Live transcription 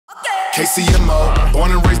KCMO,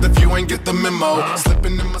 born and raised if you ain't get the memo.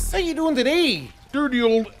 Slipping in my. How you doing today? Dirty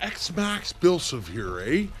old x-Maxx BillSiff Gear,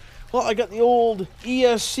 eh? Well, I got the old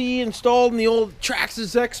ESC installed in the old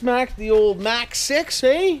Traxxas x-Maxx, the old Maxx 6,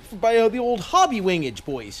 eh? By the old Hobbywing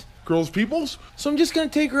boys. Girls peoples? So I'm just gonna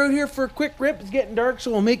take her out here for a quick rip. It's getting dark,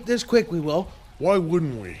 so we'll make this quick, we will. Why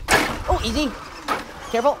wouldn't we? Oh, easy.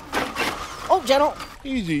 Careful. Oh, gentle.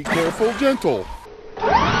 Easy, careful, gentle.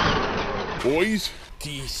 Boys?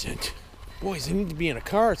 Decent. Boys, I need to be in a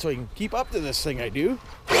car so I can keep up to this thing I do.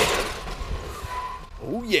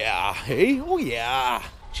 Oh yeah, hey? Oh yeah.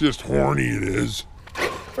 Just horny it is.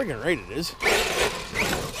 Friggin' right it is.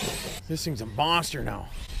 This thing's a monster now.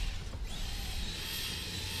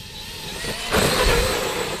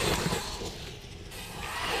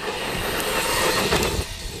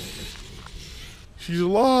 She's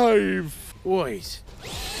alive. Boys.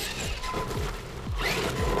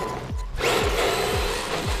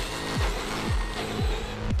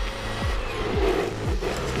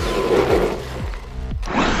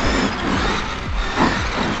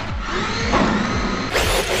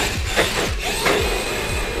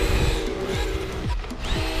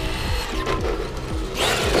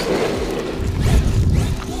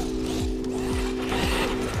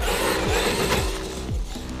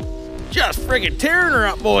 Just friggin' tearing her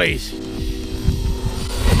up, boys.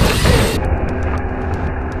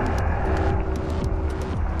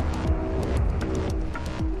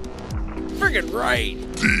 Friggin' right.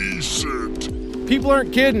 Decent. People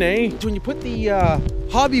aren't kidding, eh? When you put the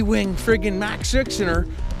Hobbywing friggin' Maxx 6 in her,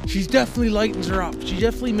 she's definitely lightens her up. She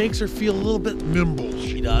definitely makes her feel a little bit Nimble.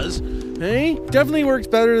 She does. Eh? Definitely works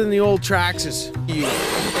better than the old Traxxas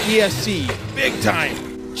ESC. Big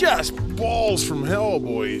time. Just Balls from hell,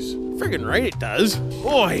 boys. friggin' right it does.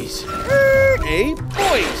 Boys. Hey,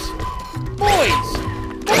 boys. Boys.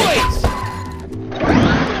 Boys.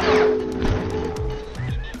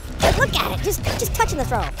 Hey, look at it. Just touching the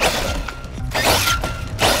throw.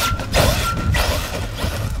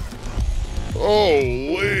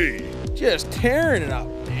 Holy. Just tearing it up,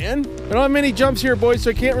 man. I don't have many jumps here, boys, so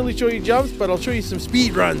I can't really show you jumps, but I'll show you some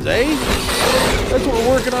speed runs, eh? That's what we're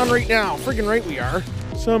working on right now. Friggin' right we are.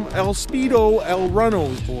 Some El Speedo El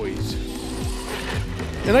Runos, boys.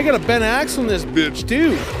 And I got a bent axle in this bitch,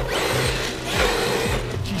 too.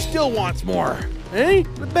 She still wants more, eh?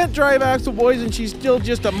 The bent drive axle, boys, and she's still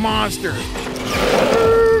just a monster.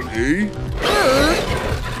 Eh?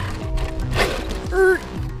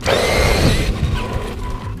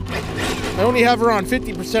 I only have her on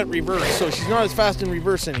 50% reverse, so she's not as fast in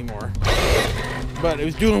reverse anymore. But it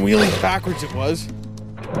was doing wheelies backwards, it was.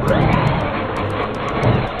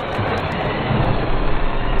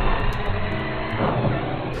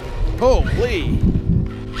 Holy.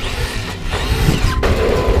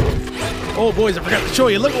 Oh, boys, I forgot to show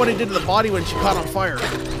you. Look what it did to the body when she caught on fire.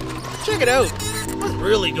 Check it out. What's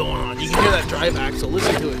really going on? You can hear that drive axle.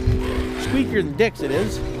 Listen to it. Squeakier than dicks, it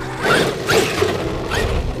is.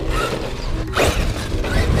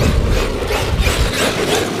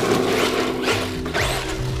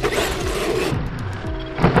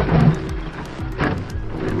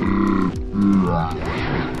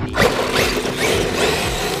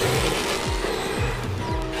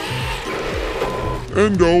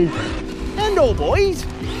 Endo, boys.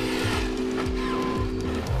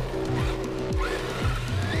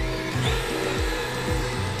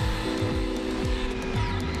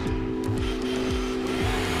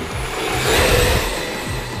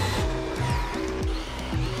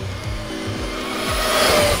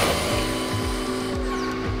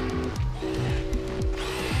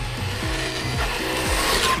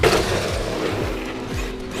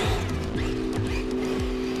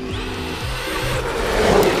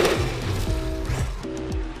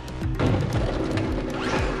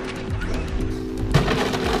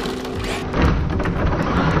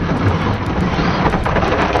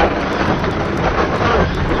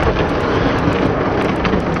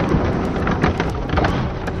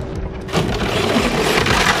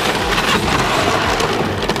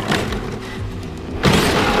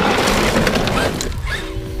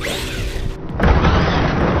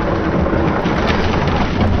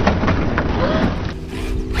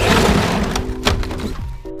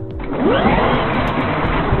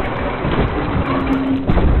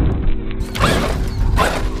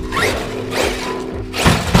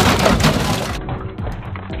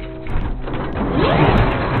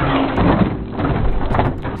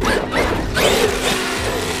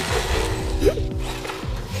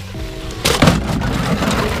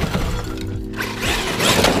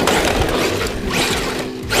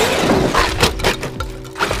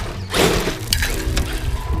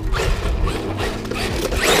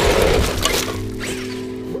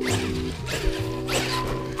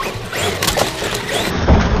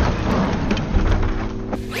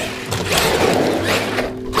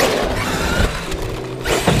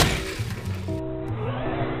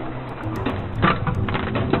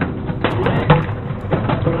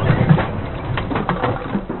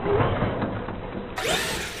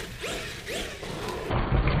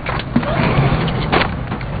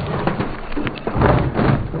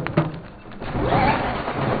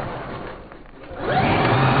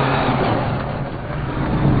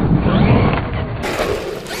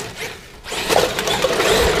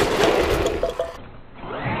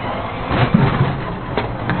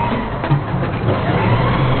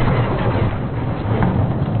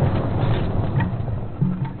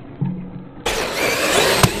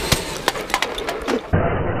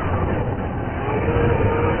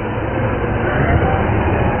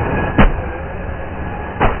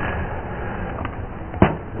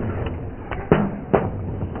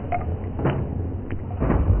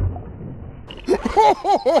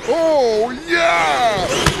 Oh, yeah!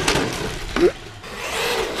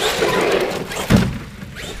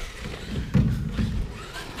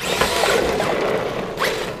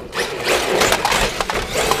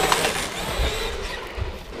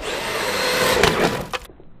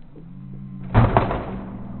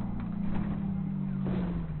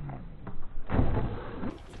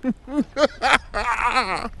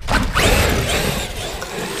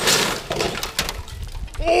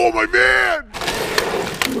 Oh, my man!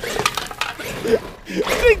 This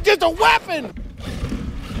thing's just a weapon!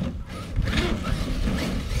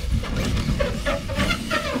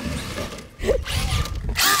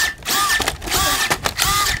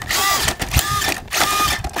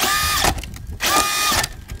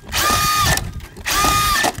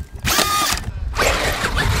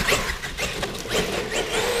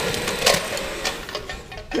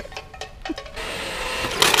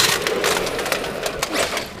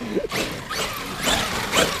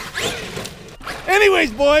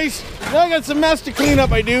 Anyways, boys, now I got some mess to clean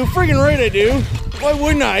up. I do. Friggin' right I do. Why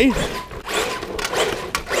wouldn't I?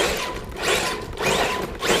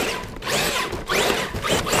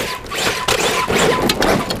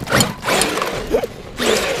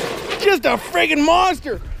 Just a friggin'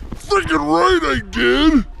 monster. Freaking right I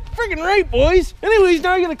did! Friggin' right, boys. Anyways,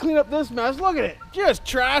 now I gotta clean up this mess. Look at it. Just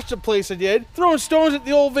trashed the place I did. Throwing stones at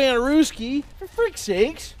the old Vanarooski. For frick's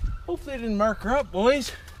sakes. Hopefully I didn't mark her up,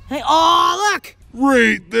 boys. Hey, oh, look!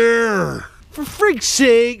 Right there! For freak's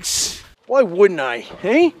sakes! Why wouldn't I?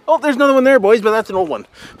 Hey? Oh, there's another one there, boys, but that's an old one.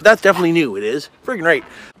 But that's definitely new, it is. Friggin' right.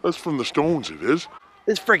 That's from the stones, it is.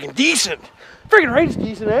 It's friggin' decent. Friggin' right, it's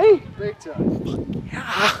decent, eh? Big time.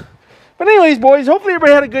 Yeah. But anyways, boys, hopefully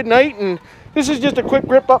everybody had a good night, and this is just a quick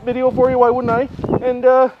grip up video for you, why wouldn't I? And,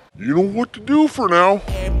 you know what to do for now.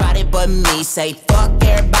 Everybody but me say fuck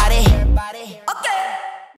everybody.